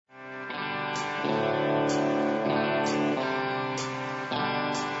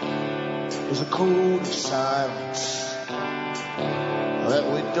There's a code of silence that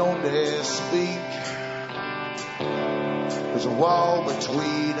we don't dare speak. There's a wall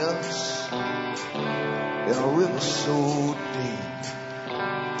between us and a river so deep.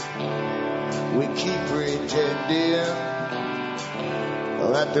 We keep pretending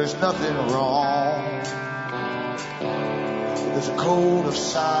that there's nothing wrong. There's a code of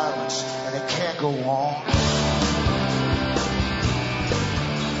silence and it can't go on.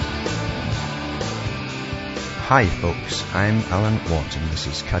 Hi folks, I'm Alan Watt and this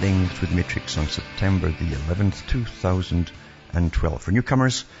is Cutting Through the Matrix on September the 11th, 2012. For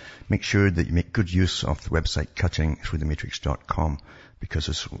newcomers, make sure that you make good use of the website cuttingthroughthematrix.com because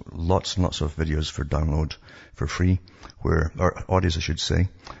there's lots and lots of videos for download for free, or audios I should say,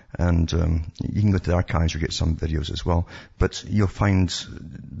 and you can go to the archives or get some videos as well. But you'll find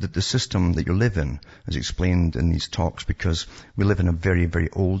that the system that you live in is explained in these talks because we live in a very, very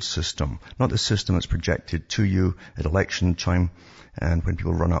old system, not the system that's projected to you at election time and when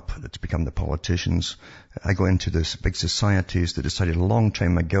people run up to become the politicians. I go into this big societies that decided a long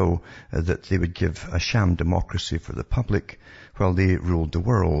time ago that they would give a sham democracy for the public while they ruled the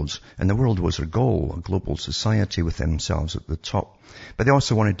world. And the world was their goal, a global society with themselves at the top. But they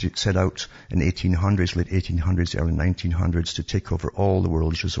also wanted to set out in the 1800s, late 1800s, early 1900s to take over all the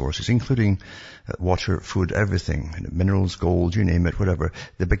world's resources, including water, food, everything, minerals, gold, you name it, whatever.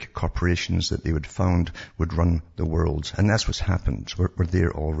 The big corporations that they would found would run the world. And that's what's happened. We're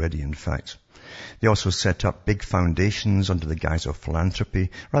there already, in fact. They also set up big foundations under the guise of philanthropy.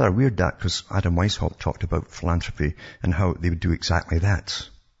 Rather weird that, because Adam Weishaupt talked about philanthropy and how they would do exactly that.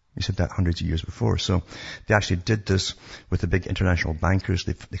 He said that hundreds of years before. So they actually did this with the big international bankers.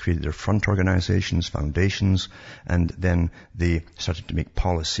 They created their front organizations, foundations, and then they started to make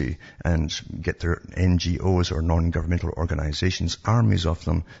policy and get their NGOs or non-governmental organizations, armies of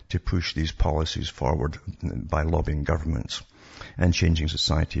them, to push these policies forward by lobbying governments and changing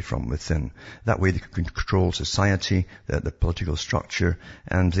society from within. That way they can control society, the political structure,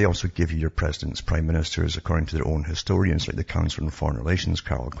 and they also give you your presidents, prime ministers, according to their own historians, like the Council on Foreign Relations,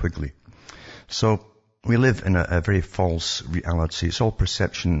 Carroll Quigley. So we live in a very false reality. It's all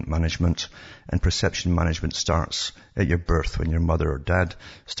perception management, and perception management starts at your birth when your mother or dad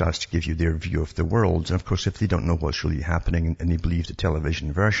starts to give you their view of the world. And of course, if they don't know what's really happening and they believe the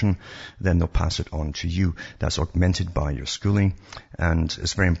television version, then they'll pass it on to you. That's augmented by your schooling. And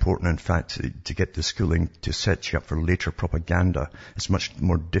it's very important, in fact, to get the schooling to set you up for later propaganda. It's much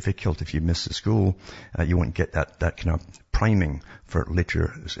more difficult if you miss the school. You won't get that kind of priming for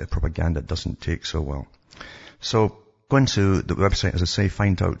later propaganda. It doesn't take so well. So go into the website, as I say,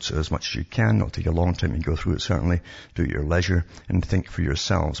 find out as much as you can. It'll take a long time to go through it, certainly. Do it at your leisure and think for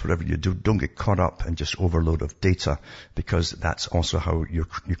yourselves. Whatever you do, don't get caught up in just overload of data, because that's also how you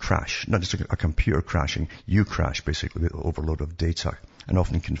crash. Not just a computer crashing, you crash basically with overload of data, and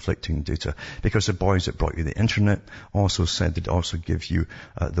often conflicting data. Because the boys that brought you the internet also said they'd also give you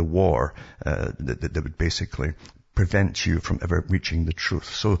the war that would basically prevent you from ever reaching the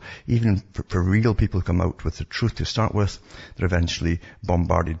truth. So even for real people who come out with the truth to start with, they're eventually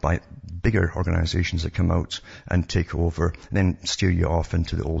bombarded by bigger organizations that come out and take over and then steer you off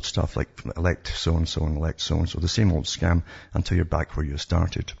into the old stuff like elect so-and-so and elect so-and-so, the same old scam until you're back where you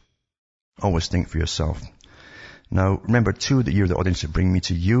started. Always think for yourself. Now, remember too that you're the audience that bring me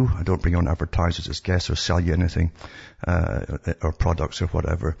to you. I don't bring on advertisers as guests or sell you anything, or products or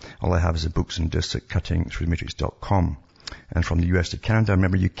whatever. All I have is the books and discs at cuttingthroughthematrix.com. And from the US to Canada,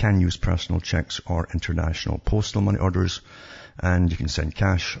 remember you can use personal checks or international postal money orders. And you can send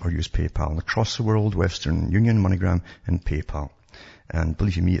cash or use PayPal. And across the world, Western Union, MoneyGram, and PayPal. And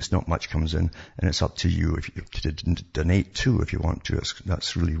believe you me, it's not much comes in, and it's up to you if you to donate too if you want to.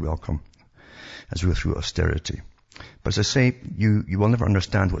 That's really welcome as we go through austerity. But as I say, you will never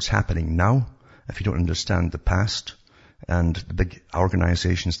understand what's happening now if you don't understand the past and the big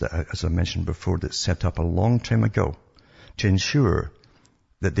organizations that, as I mentioned before, that set up a long time ago to ensure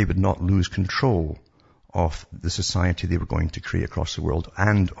that they would not lose control of the society they were going to create across the world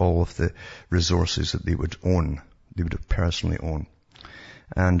and all of the resources that they would own, they would personally own.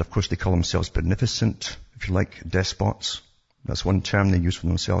 And of course they call themselves beneficent, if you like, despots. That's one term they used for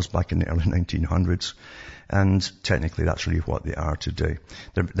themselves back in the early 1900s. And technically that's really what they are today.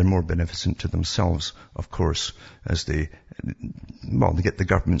 They're more beneficent to themselves, of course, as they get the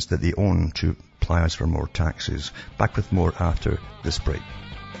governments that they own to apply us for more taxes. Back with more after this break.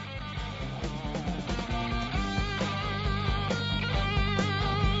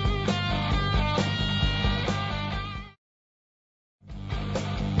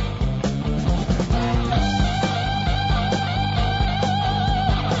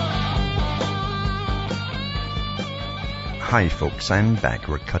 Hi folks, I'm back.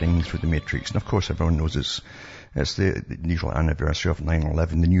 We're cutting through the matrix. And of course everyone knows it's the usual anniversary of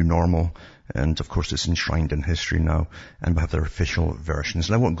 9/11, the new normal. And of course it's enshrined in history now. And we have their official versions.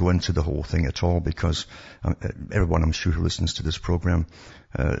 And I won't go into the whole thing at all because everyone I'm sure who listens to this program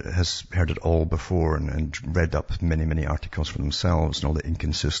has heard it all before and read up many, many articles for themselves and all the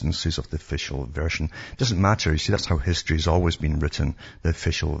inconsistencies of the official version. It doesn't matter. You see, that's how history has always been written. The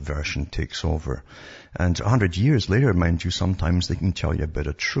official version takes over. And 100 years later, mind you, sometimes they can tell you a bit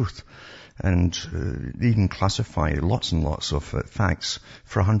of truth. And they even classify lots and lots of facts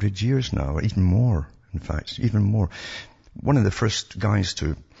for 100 years now, even more, in fact, even more. One of the first guys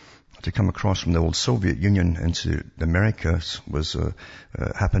to come across from the old Soviet Union into the Americas was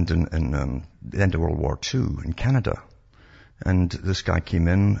happened in the end of World War II in Canada. And this guy came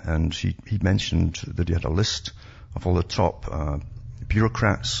in and he mentioned that he had a list of all the top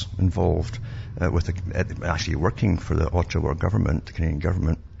bureaucrats involved with actually working for the Ottawa government, the Canadian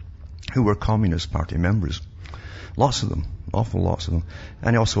government, who were Communist Party members. Lots of them, awful lots of them.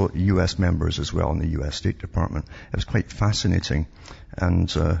 And also US members as well in the US State Department. It was quite fascinating. And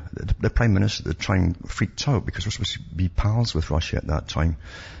the Prime Minister at the time freaked out because we're supposed to be pals with Russia at that time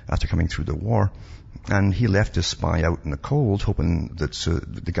after coming through the war. And he left his spy out in the cold, hoping that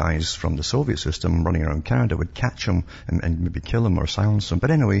the guys from the Soviet system running around Canada would catch him and maybe kill him or silence him. But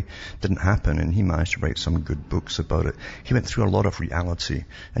anyway, it didn't happen, and he managed to write some good books about it. He went through a lot of reality.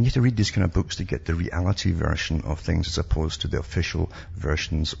 And you have to read these kind of books to get the reality version of things as opposed to the official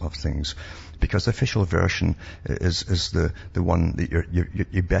versions of things. Because the official version is the one that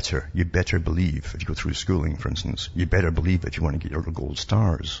you better believe if you go through schooling, for instance. You better believe if you want to get your gold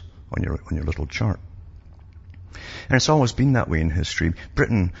stars on your little chart. And it's always been that way in history.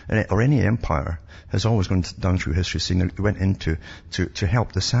 Britain, or any empire, has always gone down through history saying that they went in to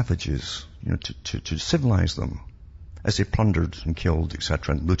help the savages, to civilize them, as they plundered and killed,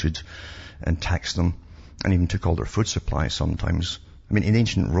 etc., and looted and taxed them, and even took all their food supply sometimes. I mean, in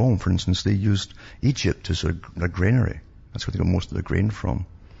ancient Rome, for instance, they used Egypt as a granary. That's where they got most of their grain from.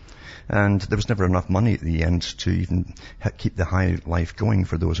 And there was never enough money at the end to even keep the high life going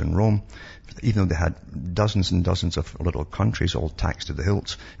for those in Rome. Even though they had dozens and dozens of little countries all taxed to the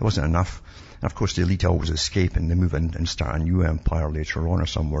hilt, it wasn't enough. And of course the elite always escape and they move in and start a new empire later on or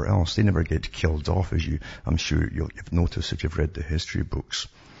somewhere else. They never get killed off, as I'm sure you've noticed if you've read the history books.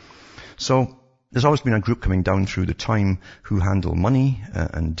 So there's always been a group coming down through the time who handle money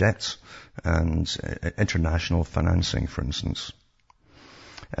and debt and international financing, for instance.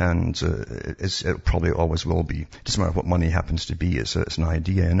 And it probably always will be. It doesn't matter what money happens to be. It's an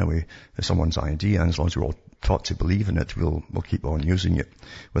idea anyway. It's someone's idea, and as long as we're all taught to believe in it, we'll keep on using it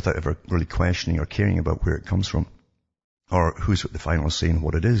without ever really questioning or caring about where it comes from, or who's got the final say in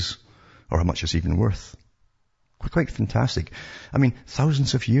what it is, or how much it's even worth. Quite fantastic. I mean,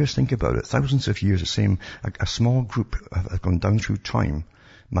 thousands of years, think about it. Thousands of years, the same. A small group have gone down through time,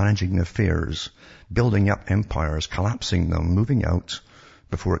 managing affairs, building up empires, collapsing them, moving out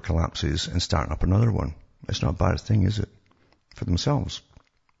before it collapses and starting up another one. It's not a bad thing, is it? For themselves.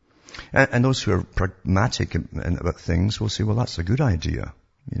 And those who are pragmatic about things will say, well, that's a good idea.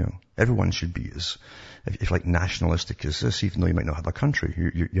 Everyone should be as, if like nationalistic as this, even though you might not have a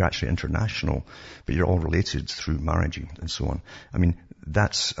country. You're actually international, but you're all related through marriage and so on. I mean,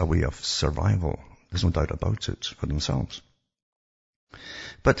 that's a way of survival. There's no doubt about it for themselves.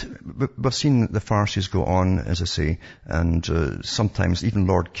 But we've seen the farces go on, as I say, and sometimes even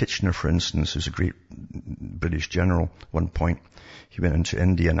Lord Kitchener, for instance, who's a great British general at one point, he went into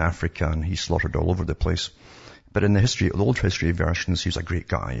India and Africa and he slaughtered all over the place. But in the old history versions, he was a great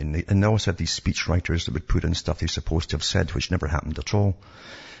guy. And they always had these speech writers that would put in stuff they're supposed to have said, which never happened at all.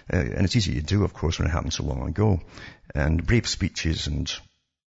 And it's easy to do, of course, when it happened so long ago. And brave speeches and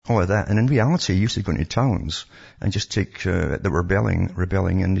all of that. And in reality, you used to go into towns and just take the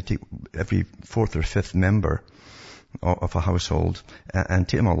rebelling, and they take every fourth or fifth member of a household and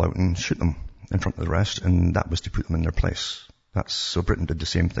take them all out and shoot them in front of the rest. And that was to put them in their place. So Britain did the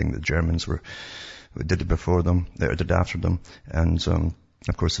same thing. The Germans did it before them, they did after them. And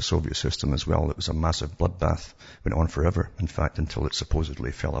of course the Soviet system as well. It was a massive bloodbath. Went on forever, in fact, until it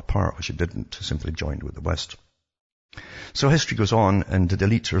supposedly fell apart, which it didn't, simply joined with the West. So history goes on, and the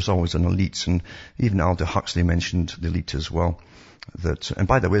elite, there's always an elite, and even Aldous Huxley mentioned the elite as well. And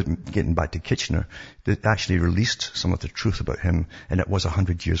by the way, getting back to Kitchener, they actually released some of the truth about him, and it was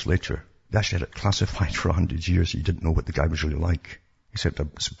 100 years later. They actually had it classified for 100 years. You didn't know what the guy was really like, except a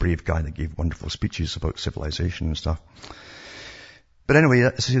brave guy that gave wonderful speeches about civilization and stuff. But anyway,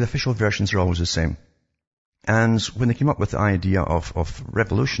 as I say, the official versions are always the same. And when they came up with the idea of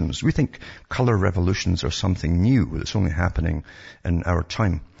revolutions, we think color revolutions are something new that's only happening in our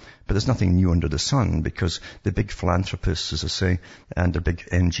time. But there's nothing new under the sun, because the big philanthropists, as I say, and the big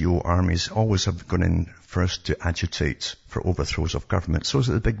NGO armies always have gone in first to agitate for overthrows of government so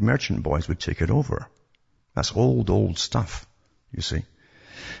that the big merchant boys would take it over. That's old stuff, you see.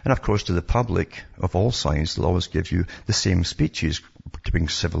 And of course, to the public of all sizes, they'll always give you the same speeches to bring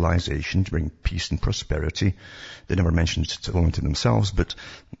civilization, to bring peace and prosperity. They never mention it only to themselves, but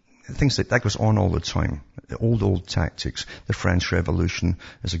things like that goes on all the time. The old tactics. The French Revolution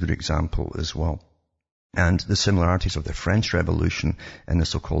is a good example as well. And the similarities of the French Revolution and the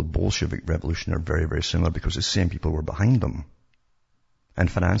so-called Bolshevik Revolution are very, very similar, because the same people were behind them and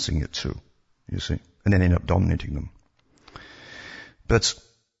financing it too, you see, and then end up dominating them. But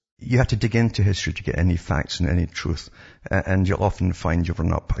you have to dig into history to get any facts and any truth. And you'll often find you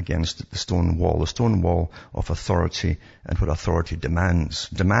run up against the stone wall of authority, and what authority demands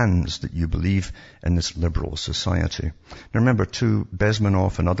that you believe in this liberal society. Now remember too,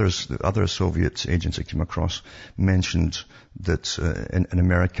 Bezmenov and others, the other Soviet agents I came across, mentioned that in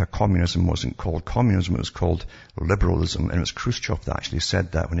America, communism wasn't called communism, it was called liberalism. And it was Khrushchev that actually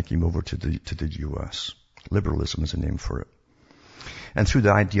said that when he came over to the US. Liberalism is a name for it. And through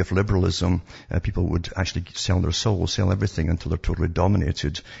the idea of liberalism, people would actually sell their soul, sell everything until they're totally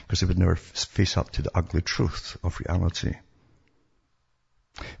dominated, because they would never face up to the ugly truth of reality.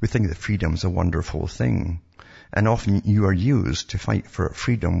 We think that freedom is a wonderful thing. And often you are used to fight for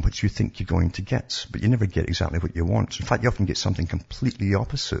freedom which you think you're going to get, but you never get exactly what you want. In fact, you often get something completely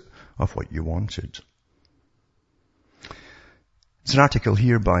opposite of what you wanted. It's an article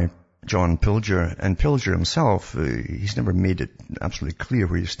here by John Pilger, and Pilger himself, he's never made it absolutely clear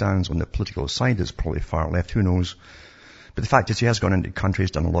where he stands on the political side. Is probably far left, who knows. But the fact is, he has gone into countries,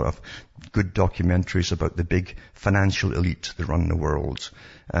 done a lot of good documentaries about the big financial elite that run the world,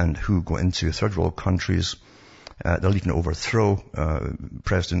 and who go into third world countries. They'll even overthrow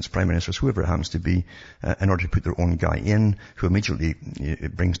presidents, prime ministers, whoever it happens to be, in order to put their own guy in, who immediately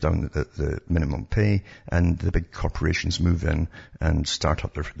brings down the minimum pay, and the big corporations move in and start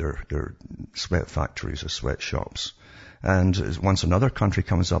up their sweat factories or sweatshops. And once another country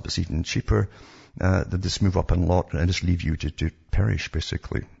comes up, it's even cheaper. They just move up in lot and just leave you to perish,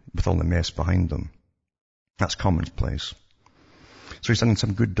 basically, with all the mess behind them. That's commonplace. So he's done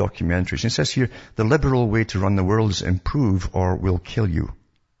some good documentaries. And it says here, the liberal way to run the world is improve or we'll kill you.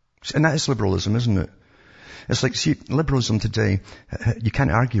 And that is liberalism, isn't it? It's like, see, liberalism today, you can't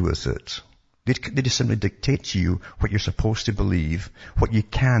argue with it. They just simply dictate to you what you're supposed to believe, what you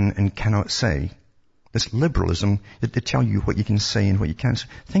can and cannot say. This liberalism, they tell you what you can say and what you can't say.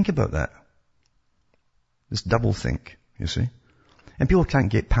 Think about that. This doublethink, you see. And people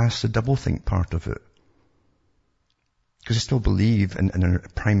can't get past the doublethink part of it, because they still believe in a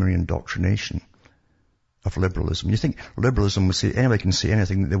primary indoctrination of liberalism. You think liberalism would say anybody can say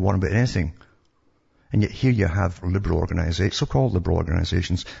anything that they want about anything. And yet here you have liberal organizations, so-called liberal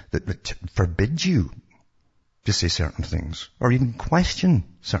organizations, that forbid you to say certain things, or even question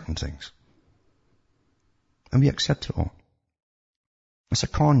certain things. And we accept it all. It's a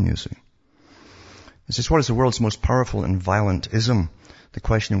con, you see. This is what is the world's most powerful and violent ism. The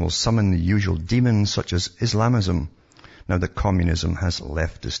question will summon the usual demons such as Islamism, now that communism has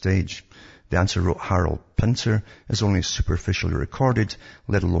left the stage. The answer, wrote Harold Pinter, is only superficially recorded,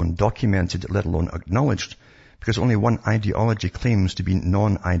 let alone documented, let alone acknowledged, because only one ideology claims to be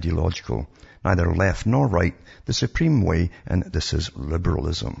non-ideological, neither left nor right, the supreme way, and this is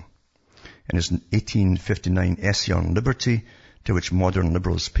liberalism. In his 1859 essay on liberty, to which modern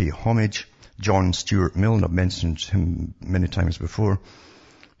liberals pay homage, John Stuart Mill, and I've mentioned him many times before,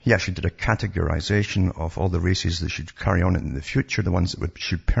 he actually did a categorization of all the races that should carry on in the future, the ones that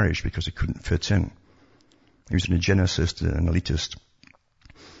should perish because they couldn't fit in. He was an eugenicist, an elitist.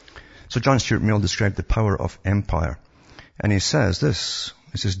 So John Stuart Mill described the power of empire. And he says this,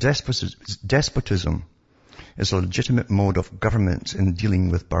 he says, despotism is a legitimate mode of government in dealing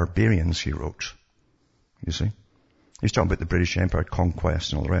with barbarians, he wrote. You see? He's talking about the British Empire,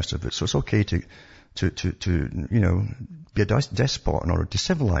 conquest and all the rest of it. So it's okay to be a despot in order to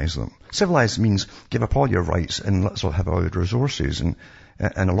civilize them. Civilize means give up all your rights and let's all have all your resources, and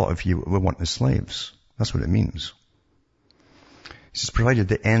a lot of you will want the slaves. That's what it means. He says, provided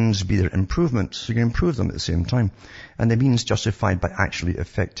the ends be their improvement, so you can improve them at the same time, and the means justified by actually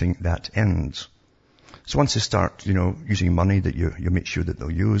affecting that end. So once they start, using money that you make sure that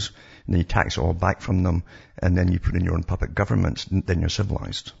they'll use, and then you tax it all back from them, and then you put in your own puppet government, then you're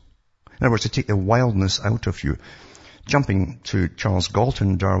civilized. In other words, to take the wildness out of you. Jumping to Charles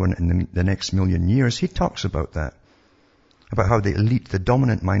Galton, Darwin in the Next Million Years, he talks about that. About how the elite, the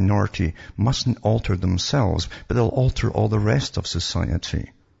dominant minority, mustn't alter themselves, but they'll alter all the rest of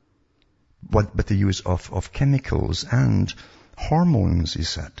society. With the use of chemicals and hormones, he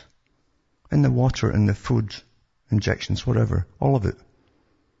said. In the water, in the food, injections, whatever, all of it.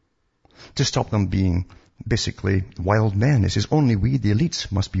 To stop them being basically wild men. He says, only we, the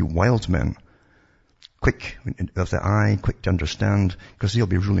elites, must be wild men. Quick of the eye, quick to understand, because they'll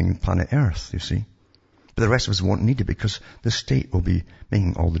be ruling planet Earth, you see. But the rest of us won't need it because the state will be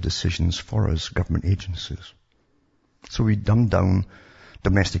making all the decisions for us, government agencies. So we dumb down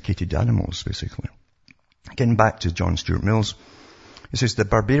domesticated animals, basically. Getting back to John Stuart Mills, he says the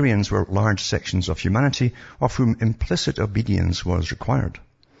barbarians were large sections of humanity of whom implicit obedience was required.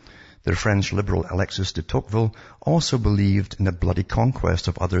 The French liberal Alexis de Tocqueville also believed in the bloody conquest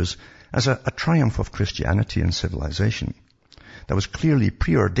of others as a triumph of Christianity and civilization that was clearly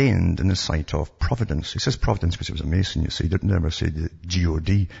preordained in the sight of Providence. He says Providence because he was a Mason, you see. He didn't never say the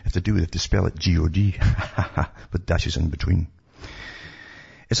G-O-D. If they do, they have to spell it G-O-D, with dashes in between.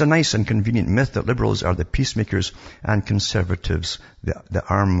 It's a nice and convenient myth that liberals are the peacemakers and conservatives the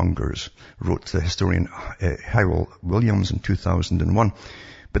armmongers, wrote the historian Hywel Williams in 2001.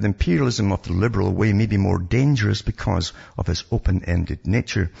 But the imperialism of the liberal way may be more dangerous because of its open-ended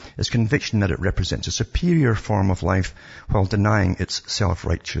nature, its conviction that it represents a superior form of life while denying its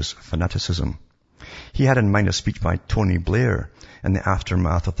self-righteous fanaticism. He had in mind a speech by Tony Blair in the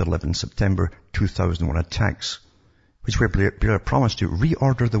aftermath of the 11 September 2001 attacks, where Blair promised to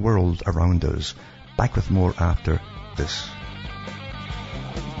reorder the world around us. Back with more after this.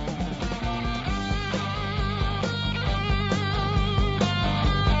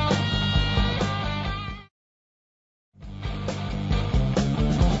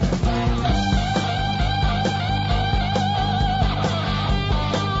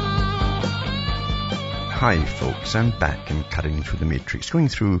 Hi folks, I'm back and cutting through the matrix, going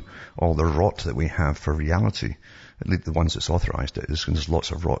through all the rot that we have for reality, at least the ones that's authorized it is, there's lots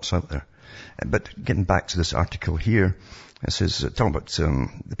of rots out there. But getting back to this article here, it says, talking about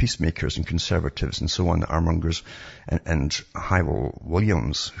the peacemakers and conservatives and so on, the armongers, and Hywel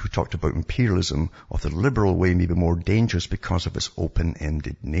Williams, who talked about imperialism of the liberal way may be more dangerous because of its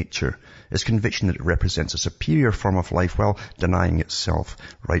open-ended nature. Its conviction that it represents a superior form of life while denying its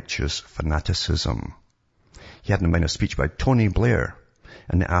self-righteous fanaticism. He had in mind a speech by Tony Blair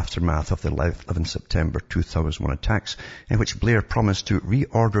in the aftermath of the 11 September 2001 attacks, in which Blair promised to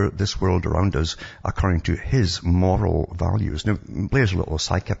reorder this world around us according to his moral values. Now, Blair's a little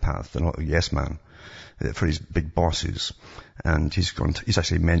psychopath, a little yes man for his big bosses. And he's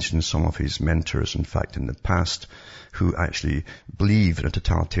actually mentioned some of his mentors, in fact, in the past, who actually believe in a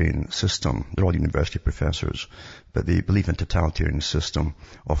totalitarian system. They're all university professors, but they believe in a totalitarian system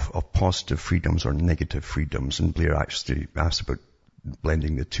of positive freedoms or negative freedoms. And Blair actually asked about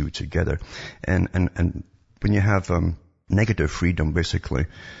blending the two together. And when you have negative freedom, basically,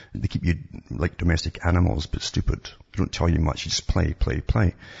 they keep you like domestic animals, but stupid. They don't tell you much. You just play.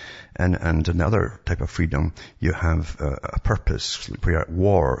 And another type of freedom, you have a purpose. We're at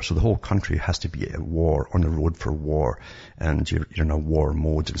war, so the whole country has to be at war, on the road for war, and you're in a war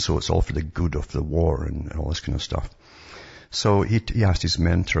mode, and so it's all for the good of the war and all this kind of stuff. So he asked his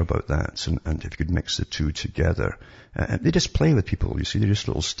mentor about that, and if you could mix the two together. And they just play with people, you see. They're just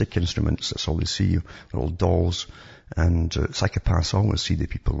little stick instruments. That's all they see, little dolls. And psychopaths always see the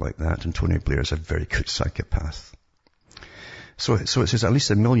people like that. And Tony Blair is a very good psychopath. So it says at least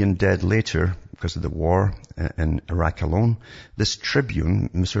 1 million dead later because of the war in Iraq alone. This tribune,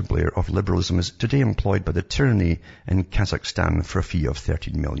 Mr. Blair, of liberalism is today employed by the tyranny in Kazakhstan for a fee of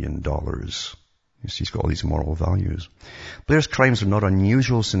 $13 million. You see, he's got all these moral values. Blair's crimes are not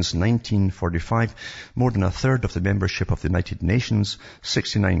unusual. Since 1945, more than a third of the membership of the United Nations,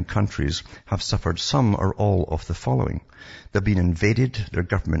 69 countries, have suffered some or all of the following. They've been invaded, their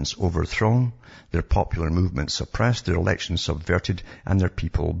governments overthrown, their popular movements suppressed, their elections subverted, and their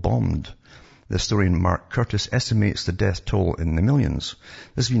people bombed. The historian Mark Curtis estimates the death toll in the millions.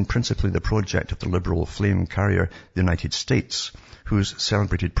 This has been principally the project of the liberal flame carrier, the United States, whose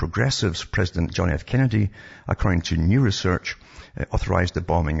celebrated progressives, President John F. Kennedy, according to new research, authorized the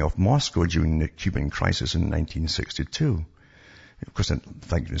bombing of Moscow during the Cuban crisis in 1962. Of course,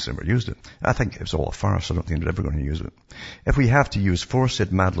 thank goodness they never used it. I think it was all a farce. I don't think they're ever going to use it. If we have to use force,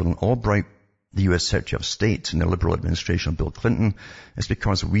 said Madeleine Albright, the U.S. Secretary of State in the Liberal administration of Bill Clinton, it's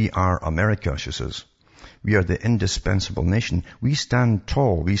because we are America, she says. We are the indispensable nation. We stand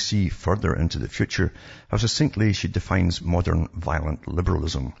tall. We see further into the future. How succinctly she defines modern violent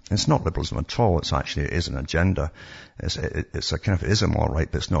liberalism. It's not liberalism at all. It is an agenda. It's a kind of ism, all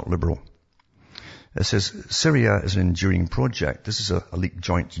right, but it's not liberal. It says, Syria is an enduring project. This is a leaked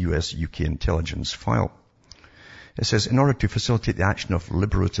joint US-UK intelligence file. It says, in order to facilitate the action of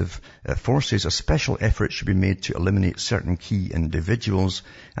liberative forces, a special effort should be made to eliminate certain key individuals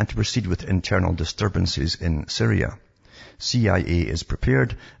and to proceed with internal disturbances in Syria. CIA is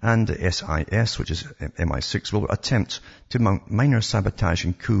prepared, and the SIS, which is MI6, will attempt to mount minor sabotage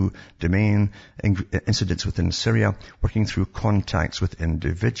and coup domain incidents within Syria, working through contacts with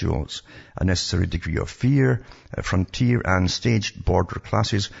individuals. A necessary degree of fear, frontier and staged border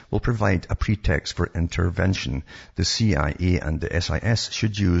classes will provide a pretext for intervention. The CIA and the SIS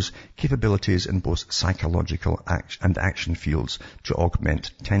should use capabilities in both psychological and action fields to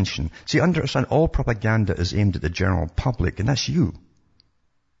augment tension. See, understand, all propaganda is aimed at the general public, and that's you.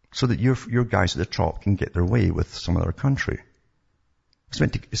 So that your guys at the top can get their way with some other country. It's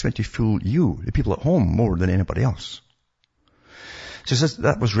meant to fool you, the people at home, more than anybody else. So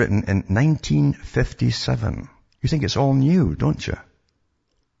that was written in 1957. You think it's all new, don't you?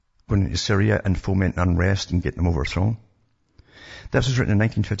 Going into Syria and foment unrest and get them overthrown. That was written in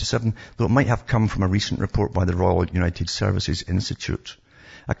 1957, though it might have come from a recent report by the Royal United Services Institute,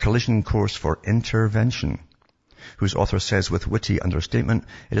 a collision course for intervention, whose author says with witty understatement,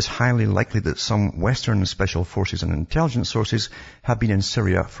 it is highly likely that some Western special forces and intelligence sources have been in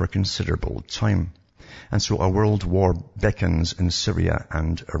Syria for a considerable time. And so a world war beckons in Syria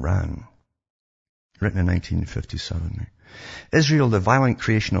and Iran. Written in 1957. Israel, the violent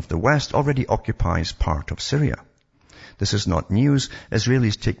creation of the West, already occupies part of Syria. This is not news.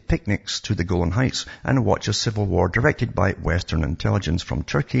 Israelis take picnics to the Golan Heights and watch a civil war directed by Western intelligence from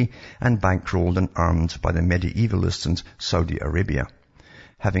Turkey and bankrolled and armed by the medievalists in Saudi Arabia.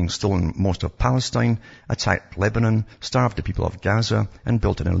 Having stolen most of Palestine, attacked Lebanon, starved the people of Gaza, and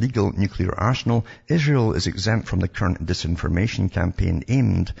built an illegal nuclear arsenal, Israel is exempt from the current disinformation campaign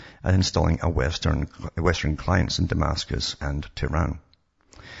aimed at installing a Western clients in Damascus and Tehran.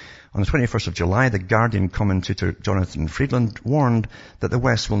 On the 21st of July, the Guardian commentator Jonathan Friedland warned that the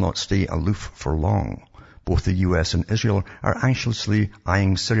West will not stay aloof for long. Both the US and Israel are anxiously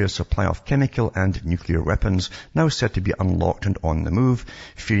eyeing Syria's supply of chemical and nuclear weapons, now said to be unlocked and on the move,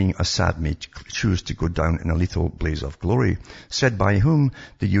 fearing Assad may choose to go down in a lethal blaze of glory. Said by whom?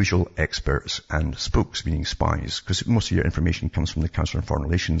 The usual experts and spooks, meaning spies, because most of your information comes from the Council on Foreign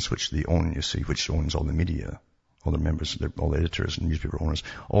Relations, which they own, you see, which owns all the media. All the members, all the editors and newspaper owners,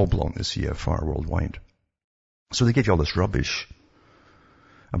 all belong to the CFR worldwide. So they give you all this rubbish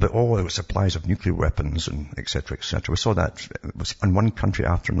about all the supplies of nuclear weapons and et cetera, et cetera. We saw that in one country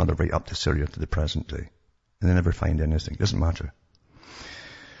after another right up to Syria to the present day. And they never find anything. It doesn't matter.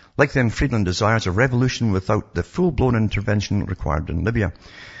 Like them, Friedland desires a revolution without the full-blown intervention required in Libya.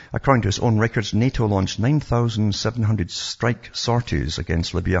 According to his own records, NATO launched 9,700 strike sorties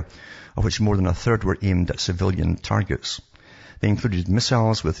against Libya, of which more than a third were aimed at civilian targets. They included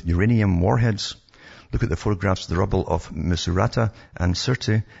missiles with uranium warheads. Look at the photographs of the rubble of Misurata and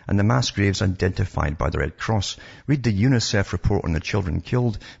Sirte and the mass graves identified by the Red Cross. Read the UNICEF report on the children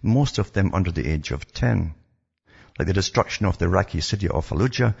killed, most of them under the age of 10. Like the destruction of the Iraqi city of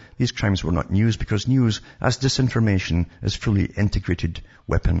Fallujah, these crimes were not news because news, as disinformation, is fully integrated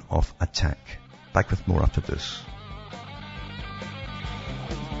weapon of attack. Back with more after this.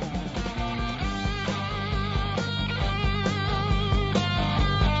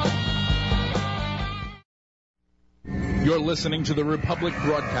 You're listening to the Republic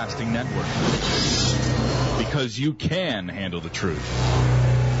Broadcasting Network, because you can handle the truth.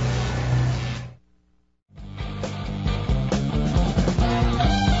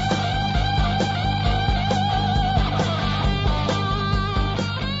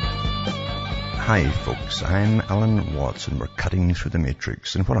 Hi folks, I'm Alan Watts and we're cutting through the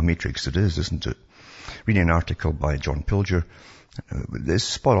matrix. And what a matrix it is, isn't it? Reading an article by John Pilger. It's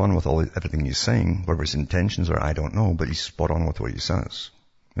spot on with everything he's saying. Whatever his intentions are, I don't know, but he's spot on with what he says.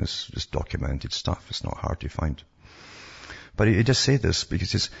 It's just documented stuff. It's not hard to find. But he just say this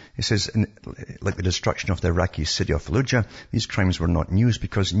because he says, like the destruction of the Iraqi city of Fallujah, these crimes were not news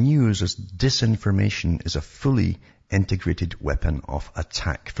because news as disinformation is a fully integrated weapon of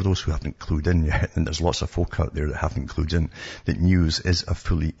attack. For those who haven't clued in yet, and there's lots of folk out there that haven't clued in, that news is a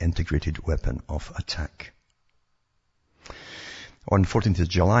fully integrated weapon of attack. On 14th of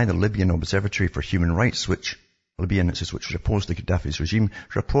July, the Libyan Observatory for Human Rights, which opposed the Gaddafi's regime,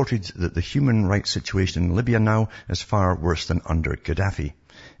 reported that the human rights situation in Libya now is far worse than under Gaddafi.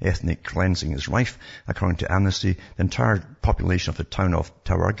 Ethnic cleansing is rife. According to Amnesty, the entire population of the town of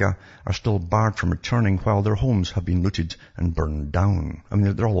Tawarga are still barred from returning while their homes have been looted and burned down. I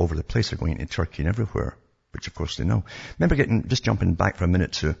mean, they're all over the place. They're going into Turkey and everywhere, which of course they know. Remember just jumping back for a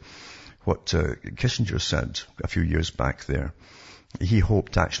minute to what Kissinger said a few years back there. He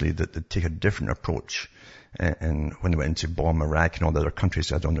hoped actually that they'd take a different approach and when they went into bomb Iraq and all the other countries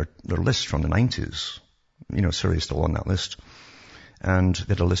they had on their list from the 90s. You know, Syria's still on that list. And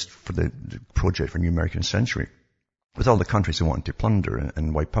they had a list for the project for New American Century with all the countries they wanted to plunder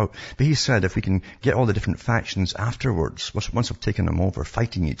and wipe out. But he said if we can get all the different factions afterwards, once they've taken them over,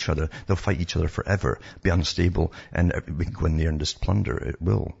 fighting each other, they'll fight each other forever, be unstable, and we can go in there and just plunder. It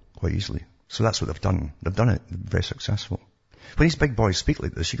will, quite easily. So that's what they've done. They've done it. They're very successful. When these big boys speak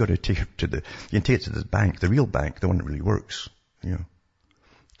like this, you can take it to the bank, the real bank, the one that really works, you know,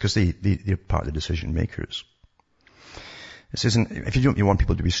 because they're part of the decision makers. It says, if you want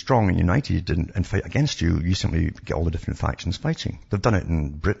people to be strong and united and fight against you, you simply get all the different factions fighting. They've done it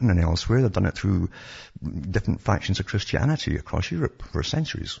in Britain and elsewhere. They've done it through different factions of Christianity across Europe for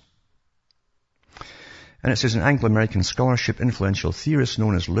centuries. And it says, in Anglo-American scholarship, influential theorists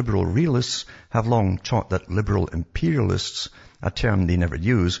known as liberal realists have long taught that liberal imperialists, a term they never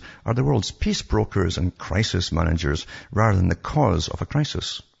use, are the world's peace brokers and crisis managers rather than the cause of a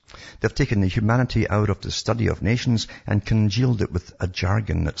crisis. They've taken the humanity out of the study of nations and congealed it with a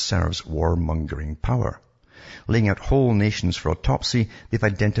jargon that serves warmongering power. Laying out whole nations for autopsy, they've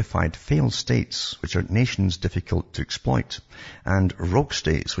identified failed states, which are nations difficult to exploit, and rogue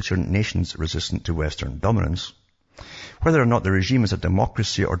states, which are nations resistant to Western dominance. Whether or not the regime is a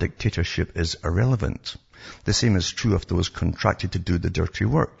democracy or dictatorship is irrelevant. The same is true of those contracted to do the dirty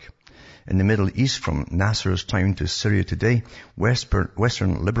work. In the Middle East, from Nasser's time to Syria today, Western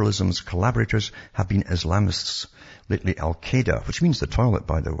liberalism's collaborators have been Islamists. Lately, Al-Qaeda, which means the toilet,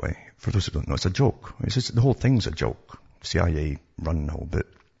 by the way. For those who don't know, it's a joke. The whole thing's a joke. CIA run the whole bit.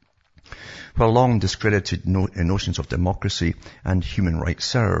 While long discredited notions of democracy and human rights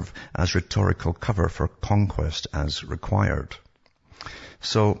serve as rhetorical cover for conquest as required.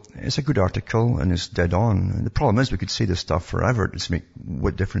 So it's a good article and it's dead on. The problem is we could say this stuff forever.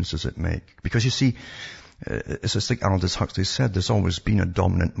 What difference does it make? Because you see, it's just like Aldous Huxley said, there's always been a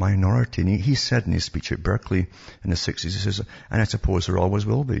dominant minority. And he said in his speech at Berkeley in the 60s, he says, and I suppose there always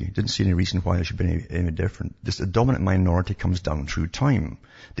will be. Didn't see any reason why it should be any different. The dominant minority comes down through time.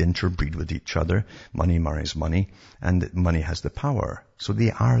 They interbreed with each other. Money marries money. And money has the power. So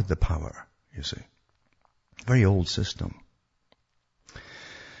they are the power, you see. Very old system.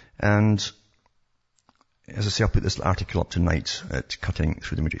 And as I say, I'll put this article up tonight at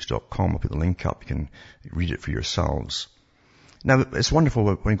cuttingthroughthematrix.com. I'll put the link up. You can read it for yourselves. Now, it's wonderful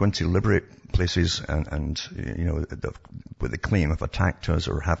when you're going to liberate places and you know, with the claim of attacked us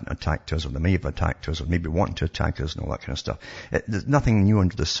or haven't attacked us or they may have attacked us or maybe wanting to attack us and all that kind of stuff. There's nothing new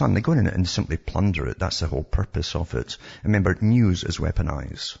under the sun. They go in and simply plunder it. That's the whole purpose of it. Remember, news is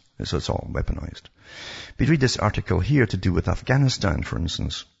weaponized. So it's all weaponized. But read this article here to do with Afghanistan, for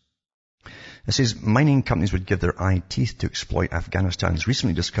instance. It says mining companies would give their eye teeth to exploit Afghanistan's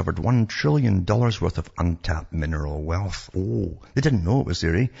recently discovered $1 trillion worth of untapped mineral wealth. Oh, they didn't know it was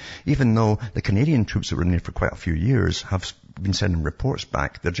there, eh? Even though the Canadian troops that were in there for quite a few years have been sending reports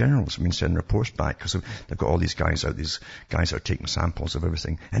back. Their generals have been sending reports back because they've got all these guys out. These guys are taking samples of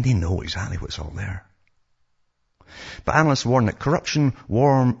everything and they know exactly what's all there. But analysts warn that corruption,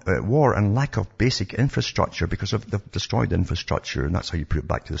 war and lack of basic infrastructure, because they've destroyed the infrastructure, and that's how you put it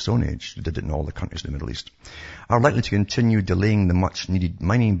back to the Stone Age, they did it in all the countries in the Middle East, are likely to continue delaying the much-needed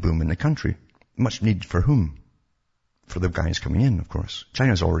mining boom in the country. Much needed for whom? For the guys coming in, of course.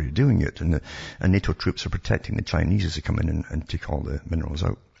 China's already doing it, and NATO troops are protecting the Chinese as they come in and take all the minerals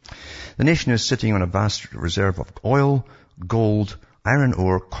out. The nation is sitting on a vast reserve of oil, gold, iron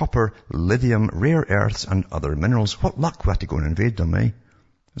ore, copper, lithium, rare earths, and other minerals. What luck we had to go and invade them, eh?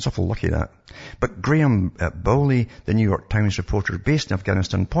 It's awful lucky that. But Graham Bowley, the New York Times reporter based in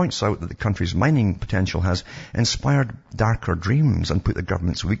Afghanistan, points out that the country's mining potential has inspired darker dreams and put the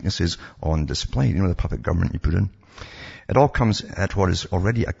government's weaknesses on display. You know, the puppet government you put in. It all comes at what is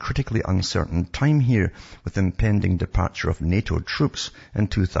already a critically uncertain time here, with the impending departure of NATO troops in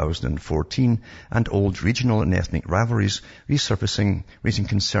 2014 and old regional and ethnic rivalries resurfacing, raising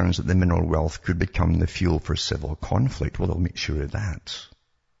concerns that the mineral wealth could become the fuel for civil conflict. Well, they'll make sure of that,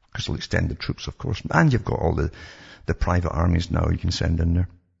 because they'll extend the troops, of course. And you've got all the private armies now you can send in there.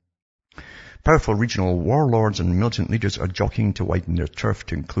 Powerful regional warlords and militant leaders are jockeying to widen their turf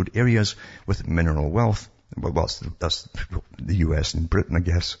to include areas with mineral wealth. Well, that's the US and Britain, I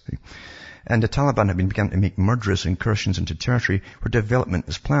guess. And the Taliban have begun to make murderous incursions into territory where development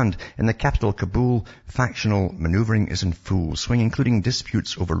is planned. In the capital, Kabul, factional maneuvering is in full swing, including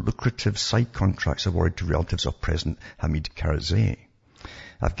disputes over lucrative side contracts awarded to relatives of President Hamid Karzai.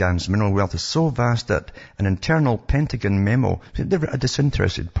 Afghan's mineral wealth is so vast that an internal Pentagon memo, they're a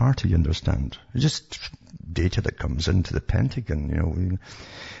disinterested party, you understand. It's just data that comes into the Pentagon,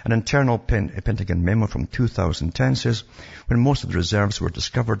 An internal Pentagon memo from 2010 says, when most of the reserves were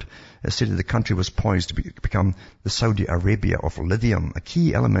discovered, it stated the country was poised to become the Saudi Arabia of lithium, a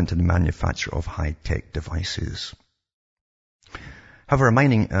key element in the manufacture of high-tech devices. However, a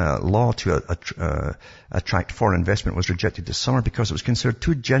mining law to attract foreign investment was rejected this summer because it was considered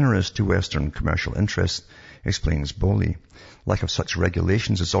too generous to Western commercial interests, explains Bowley. Lack of such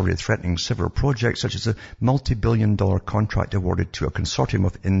regulations is already threatening several projects, such as a multi-billion-dollar contract awarded to a consortium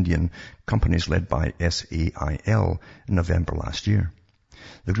of Indian companies led by SAIL in November last year.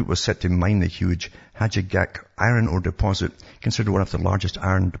 The group was set to mine the huge Hajigak iron ore deposit, considered one of the largest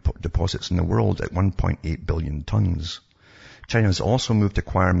iron deposits in the world at 1.8 billion tons. China has also moved to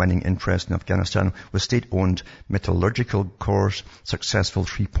acquire mining interest in Afghanistan with state-owned Metallurgical Corps' successful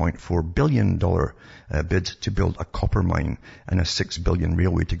 $3.4 billion bid to build a copper mine and a $6 billion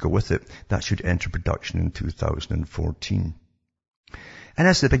railway to go with it. That should enter production in 2014. And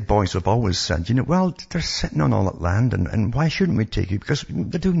as the big boys have always said, well, they're sitting on all that land and why shouldn't we take it? Because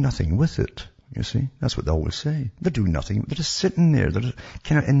they're doing nothing with it. You see, that's what they always say. They're doing nothing. They're just sitting there. They're just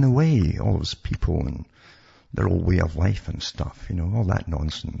kind of in the way, all those people and their old way of life and stuff, all that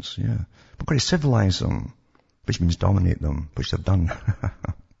nonsense, yeah. We've got to civilize them, which means dominate them, which they've done.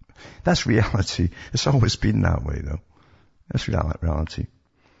 That's reality. It's always been that way, though. That's reality.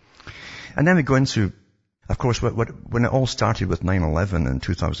 And then we go into, of course, when it all started with 9/11 in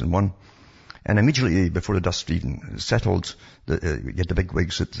 2001, and immediately before the dust even settled, you had the big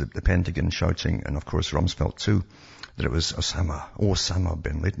wigs at the Pentagon shouting, and of course Rumsfeld too, that it was Osama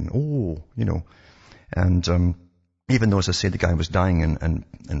bin Laden, And even though, as I say, the guy was dying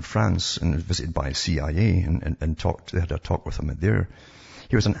in France and visited by CIA and they had a talk with him there,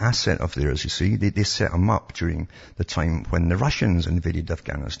 he was an asset of theirs, you see. They set him up during the time when the Russians invaded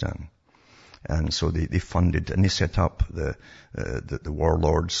Afghanistan. And so they funded and they set up the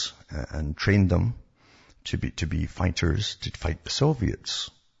warlords and trained them to be fighters, to fight the Soviets.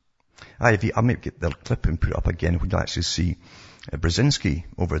 I'll maybe get the clip and put it up again. We'd actually see Brzezinski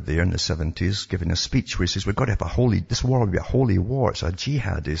over there in the 70s giving a speech where he says, we've got to have this war will be a holy war. It's a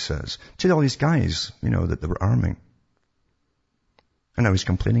jihad, he says, to all these guys, that they were arming. And now he's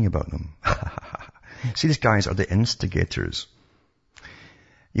complaining about them. See, these guys are the instigators.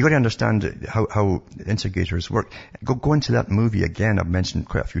 You got to understand how instigators work. Go into that movie again. I've mentioned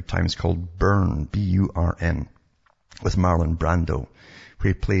quite a few times called Burn, B-U-R-N, with Marlon Brando,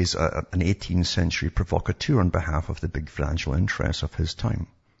 where he plays an 18th century provocateur on behalf of the big financial interests of his time.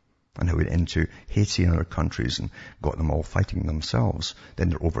 And how he went into Haiti and other countries and got them all fighting themselves. Then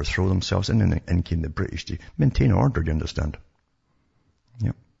they overthrow themselves, and then in came the British to maintain order, do you understand?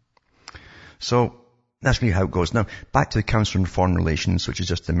 Yep. So that's really how it goes. Now, back to the Council on Foreign Relations, which is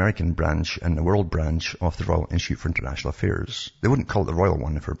just the American branch and the world branch of the Royal Institute for International Affairs. They wouldn't call it the Royal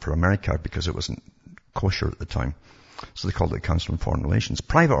one for America because it wasn't kosher at the time. So they called it the Council on Foreign Relations.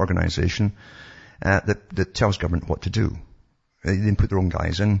 Private organization that tells government what to do. They didn't put their own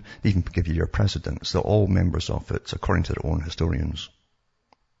guys in. They even give you your presidents. They're all members of it, according to their own historians.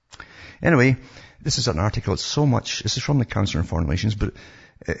 Anyway, this is an article. This is from the Council on Foreign Relations, but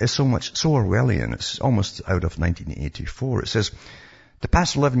it's so Orwellian. It's almost out of 1984. It says, the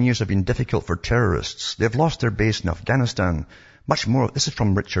past 11 years have been difficult for terrorists. They've lost their base in Afghanistan. Much more, this is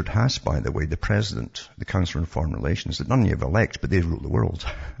from Richard Haas, by the way, the president, the Council on Foreign Relations, that none of you have elected, but they rule the world.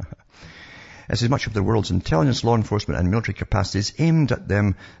 It says much of the world's intelligence, law enforcement and military capacity is aimed at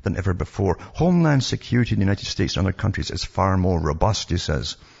them than ever before. Homeland security in the United States and other countries is far more robust, he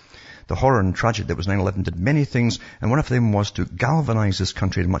says. The horror and tragedy that was 9/11 did many things, and one of them was to galvanize this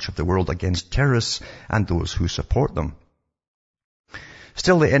country and much of the world against terrorists and those who support them.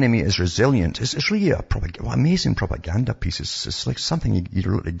 Still, the enemy is resilient. It's really amazing propaganda piece. It's like something you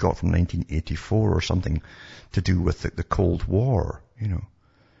literally got from 1984 or something to do with the Cold War,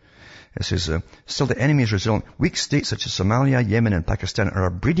 It says, still the enemy is resilient. Weak states such as Somalia, Yemen and Pakistan are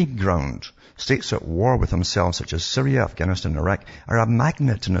a breeding ground. States at war with themselves such as Syria, Afghanistan and Iraq are a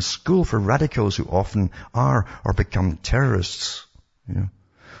magnet and a school for radicals who often are or become terrorists.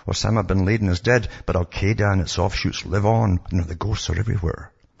 Osama bin Laden is dead, but Al-Qaeda and its offshoots live on. The ghosts are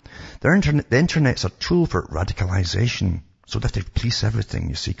everywhere. The internet's a tool for radicalization. So they have to police everything,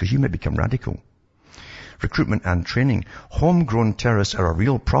 you see, because you may become radical. recruitment and training. Homegrown terrorists are a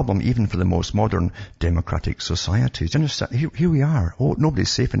real problem even for the most modern democratic societies. Do you understand? Here we are. Oh, nobody's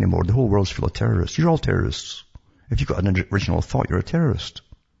safe anymore. The whole world's full of terrorists. You're all terrorists. If you've got an original thought, you're a terrorist.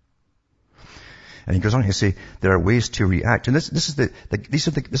 And he goes on to say there are ways to react. And this is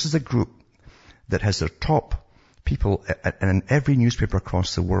the group that has their top people in every newspaper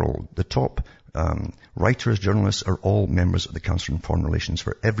across the world. The top writers, journalists are all members of the Council on Foreign Relations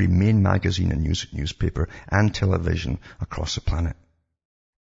for every main magazine and newspaper and television across the planet.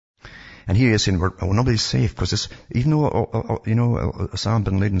 And here he is saying, nobody's safe because even though, Osama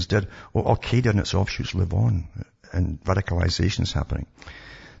bin Laden's dead, Al-Qaeda and its offshoots live on and radicalization is happening.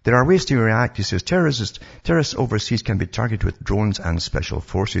 There are ways to react, he says. Terrorists overseas can be targeted with drones and special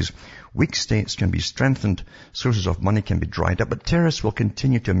forces. Weak states can be strengthened. Sources of money can be dried up. But terrorists will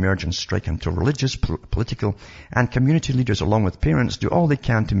continue to emerge and strike until religious, political, and community leaders, along with parents, do all they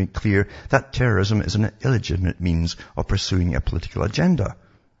can to make clear that terrorism is an illegitimate means of pursuing a political agenda.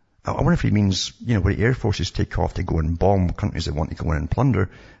 I wonder if he means, where the air forces take off to go and bomb countries that want to go in and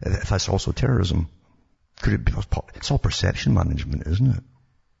plunder, if that's also terrorism. Could it be? It's all perception management, isn't it?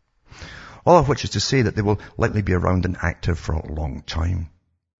 All of which is to say that they will likely be around and active for a long time.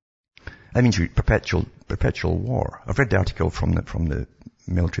 That means perpetual war. I've read the article from the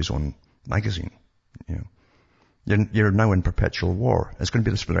Military Zone magazine. You're now in perpetual war. It's going to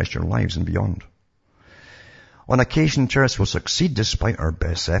be this for the rest of your lives and beyond. On occasion, terrorists will succeed despite our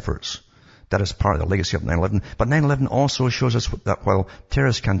best efforts. That is part of the legacy of 9/11. But 9/11 also shows us that while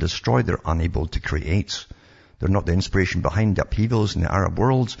terrorists can destroy, they're unable to create. They're not the inspiration behind the upheavals in the Arab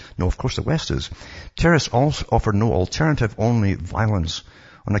worlds. No, of course the West is. Terrorists also offer no alternative, only violence.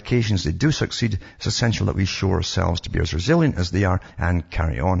 On occasions they do succeed. It's essential that we show ourselves to be as resilient as they are and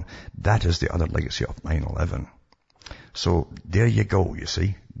carry on. That is the other legacy of 9/11. So there you go, you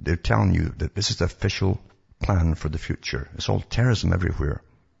see. They're telling you that this is the official plan for the future. It's all terrorism everywhere.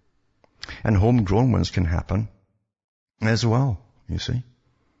 And homegrown ones can happen as well, you see.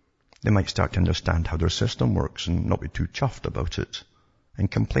 They might start to understand how their system works and not be too chuffed about it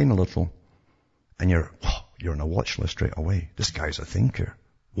and complain a little. And you're on a watch list straight away. This guy's a thinker.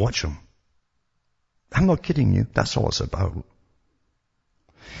 Watch him. I'm not kidding you. That's all it's about.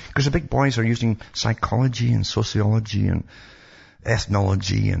 Because the big boys are using psychology and sociology and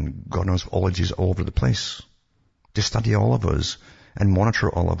ethnology and God knows ologies all over the place to study all of us and monitor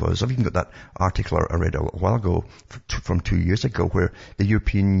all of us. I've even got that article I read a while ago from 2 years ago where the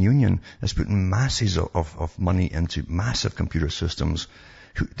European Union is putting masses of money into massive computer systems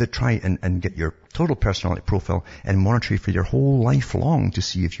that try and get your total personality profile and monitor you for your whole life long to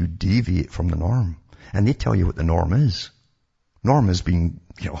see if you deviate from the norm. And they tell you what the norm is. Norm is being,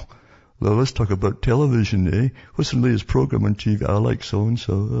 well, let's talk about television, eh? What's the latest program on TV? I like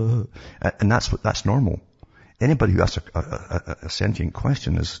so-and-so. And that's normal. Anybody who asks a sentient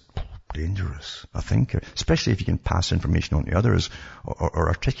question is dangerous, a thinker, especially if you can pass information on to others or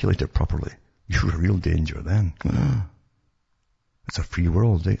articulate it properly. You're a real danger then. It's a free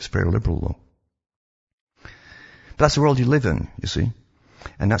world. It's very liberal though. But that's the world you live in, you see.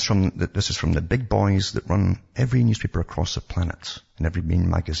 And this is from the big boys that run every newspaper across the planet and every main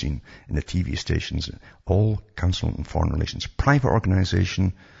magazine and the TV stations, all Council on Foreign Relations, private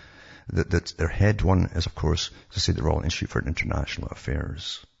organization. That their head one is, of course, to say the Royal Institute for International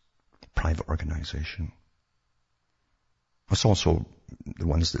Affairs. Private organization. It's also the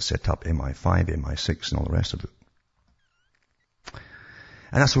ones that set up MI5, MI6 and all the rest of it.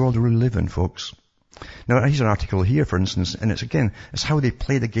 And that's the world we really live in, folks. Now, here's an article here, for instance, and it's how they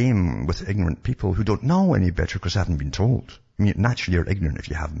play the game with ignorant people who don't know any better because they haven't been told. I mean, naturally you're ignorant if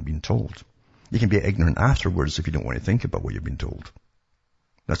you haven't been told. You can be ignorant afterwards if you don't want to think about what you've been told.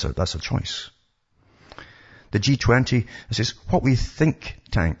 That's a choice. The G20, it says, what we think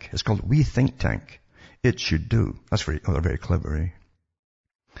tank. It's called We Think Tank. It should do. That's very clever,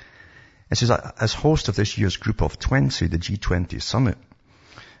 eh? It says, as host of this year's Group of 20, the G20 Summit,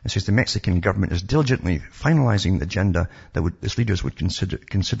 it says the Mexican government is diligently finalizing the agenda that its leaders would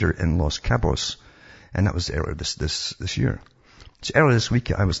consider in Los Cabos. And that was earlier this year. So earlier this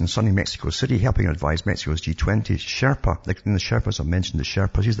week, I was in sunny Mexico City helping advise Mexico's G20 Sherpa. The Sherpas, I've mentioned the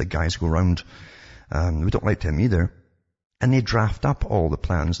Sherpas. These are the guys who go around. We don't like them either. And they draft up all the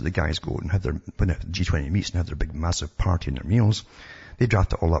plans that the guys go and when the G20 meets and have their big massive party and their meals. They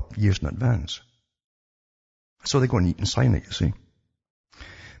draft it all up years in advance. So they go and eat and sign it, you see.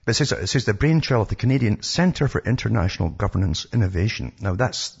 But it says the brainchild of the Canadian Centre for International Governance Innovation. Now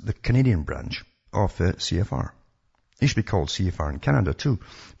that's the Canadian branch of the CFR. It used to be called CFR in Canada too,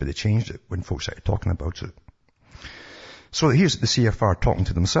 but they changed it when folks started talking about it. So here's the CFR talking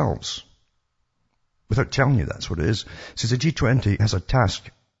to themselves. without telling you that's what it is. It says the G20 has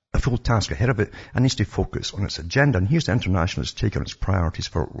a full task ahead of it and needs to focus on its agenda. And here's the internationalists' take on its priorities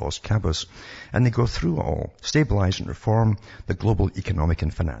for Los Cabos. And they go through it all. Stabilize and reform the global economic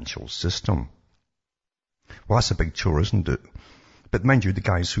and financial system. Well, that's a big chore, isn't it? But mind you, the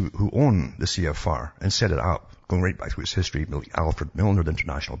guys who own the CFR and set it up, going right back to its history, like Alfred Milner, the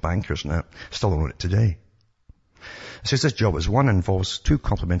international bankers now, still own it today. It says this job, as one, involves two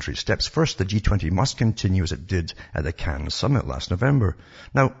complementary steps. First, the G20 must continue as it did at the Cannes summit last November.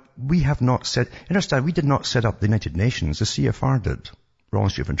 Now, we have not said, understand, we did not set up the United Nations. The CFR did, Royal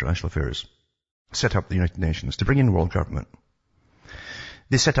Institute of International Affairs, set up the United Nations to bring in world government.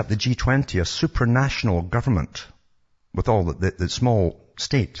 They set up the G20, a supranational government with all the small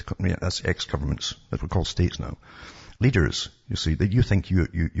state, that's ex-governments, that we call states now, leaders, you see, that you think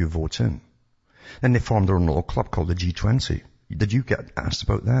you vote in. Then they formed their own little club called the G20. Did you get asked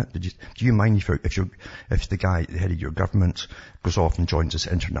about that? Do you mind if the guy, the head of your government, goes off and joins this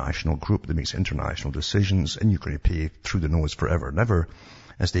international group that makes international decisions, and you're going to pay through the nose forever and ever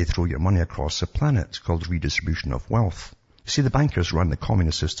as they throw your money across the planet, called redistribution of wealth. You see, the bankers run the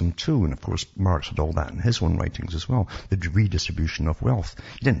communist system too, and of course Marx had all that in his own writings as well, the redistribution of wealth.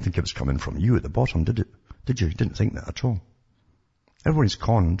 You didn't think it was coming from you at the bottom, did it? Did you? You didn't think that at all. Everybody's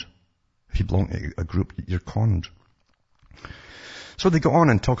conned. If you belong to a group, you're conned. So they go on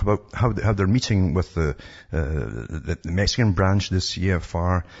and talk about how they're meeting with the Mexican branch of the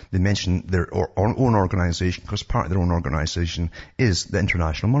CFR. They mention their own organization, because part of their own organization is the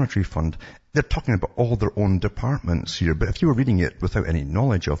International Monetary Fund. They're talking about all their own departments here, but if you were reading it without any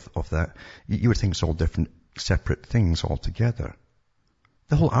knowledge of that, you would think it's all different, separate things altogether.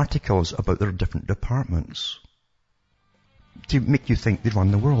 The whole article is about their different departments to make you think they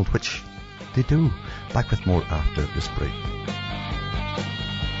run the world, which they do. Back with more after this break.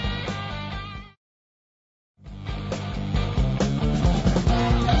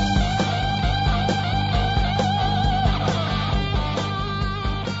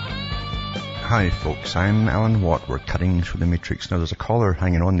 Hi folks, I'm Alan Watt. We're cutting through the matrix. Now there's a caller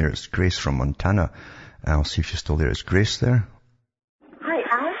hanging on there. It's Grace from Montana. I'll see if she's still there. Is Grace there? Hi,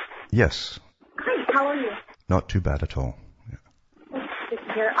 Alan? Yes. Hi, how are you? Not too bad at all. Yeah. Good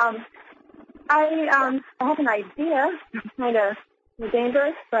to hear. I have an idea, kind of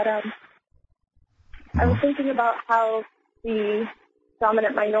dangerous, but I was thinking about how the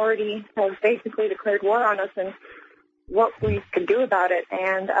dominant minority has basically declared war on us and what we could do about it.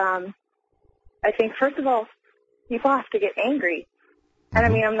 And I think, first of all, people have to get angry. And I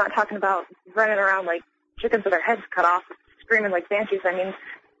mean, I'm not talking about running around like chickens with their heads cut off, screaming like banshees. I mean,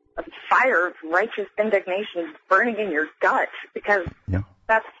 a fire of righteous indignation burning in your gut, because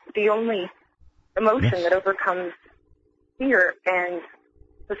that's the only emotion that overcomes fear and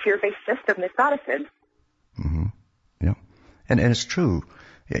the fear-based system that got us in. Mm-hmm. Yeah. And it's true.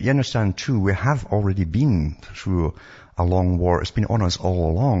 You understand too, we have already been through a long war. It's been on us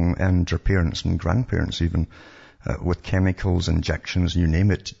all along, and our parents and grandparents even, with chemicals, injections, you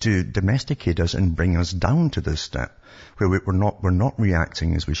name it, to domesticate us and bring us down to this step where we're not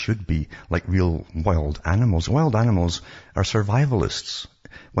reacting as we should be like real wild animals. Wild animals are survivalists.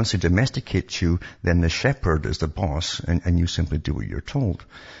 Once they domesticate you, then the shepherd is the boss, and you simply do what you're told.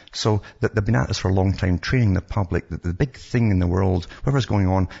 So they've been at this for a long time, training the public that the big thing in the world, whatever's going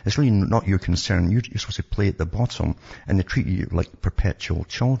on, is really not your concern. You're supposed to play at the bottom, and they treat you like perpetual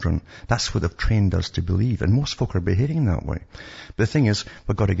children. That's what they've trained us to believe, and most folk are behaving that way. But the thing is,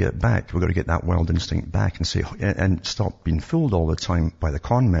 we've got to get it back. We've got to get that wild instinct back and stop being fooled all the time by the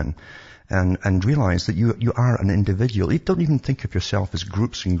con men. And realize that you are an individual. You don't even think of yourself as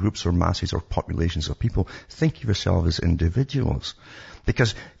groups and groups or masses or populations of people. Think of yourself as individuals.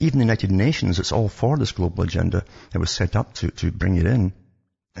 Because even the United Nations, it's all for this global agenda that was set up to bring it in.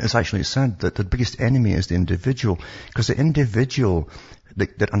 It's actually said that the biggest enemy is the individual, because the individual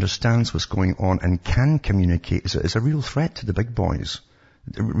that understands what's going on and can communicate is a real threat to the big boys.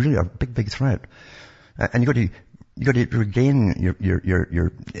 Really a big threat. And you got to regain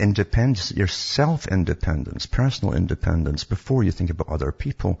your independence, your self-independence, personal independence before you think about other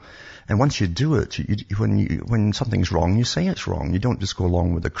people. And once you do it, when something's wrong, you say it's wrong. You don't just go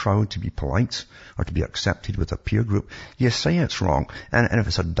along with the crowd to be polite or to be accepted with a peer group. You say it's wrong. And if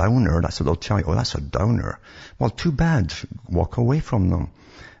it's a downer, that's what they'll tell you. Oh, that's a downer. Well, too bad. Walk away from them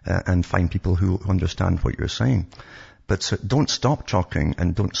and find people who understand what you're saying. But don't stop talking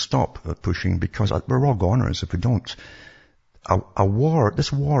and don't stop pushing, because we're all goners if we don't.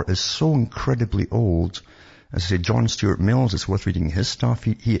 This war is so incredibly old. As I say, John Stuart Mills, it's worth reading his stuff.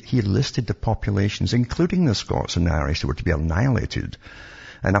 He listed the populations, including the Scots and Irish, that were to be annihilated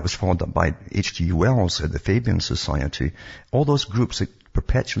And that was followed up by H.G. Wells at the Fabian Society. All those groups that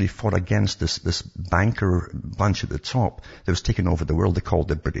perpetually fought against this banker bunch at the top that was taking over the world, they called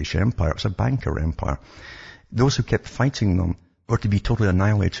the British Empire. It was a banker empire. Those who kept fighting them were to be totally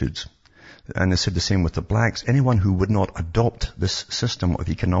annihilated. And they said the same with the blacks. Anyone who would not adopt this system of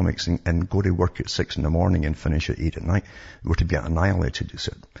economics and go to work at 6 in the morning and finish at 8 at night were to be annihilated, he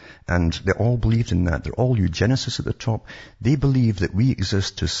said. And they all believed in that. They're all eugenicists at the top. They believe that we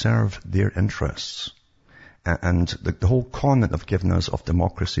exist to serve their interests. And the whole con that they've given us of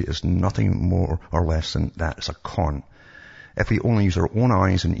democracy is nothing more or less than that. It's a con. If we only use our own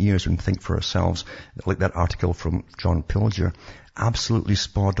eyes and ears and think for ourselves, like that article from John Pilger, absolutely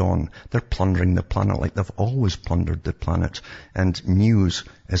spot on. They're plundering the planet like they've always plundered the planet. And news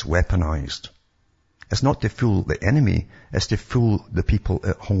is weaponized. It's not to fool the enemy, it's to fool the people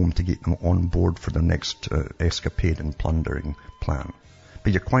at home to get them on board for their next escapade and plundering plan.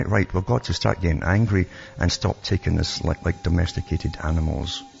 But you're quite right, we've got to start getting angry and stop taking this like domesticated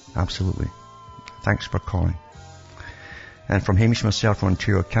animals. Absolutely. Thanks for calling. And from Hamish myself from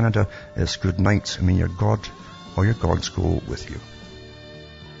Ontario, Canada, it's good night, and may your God or your gods go with you.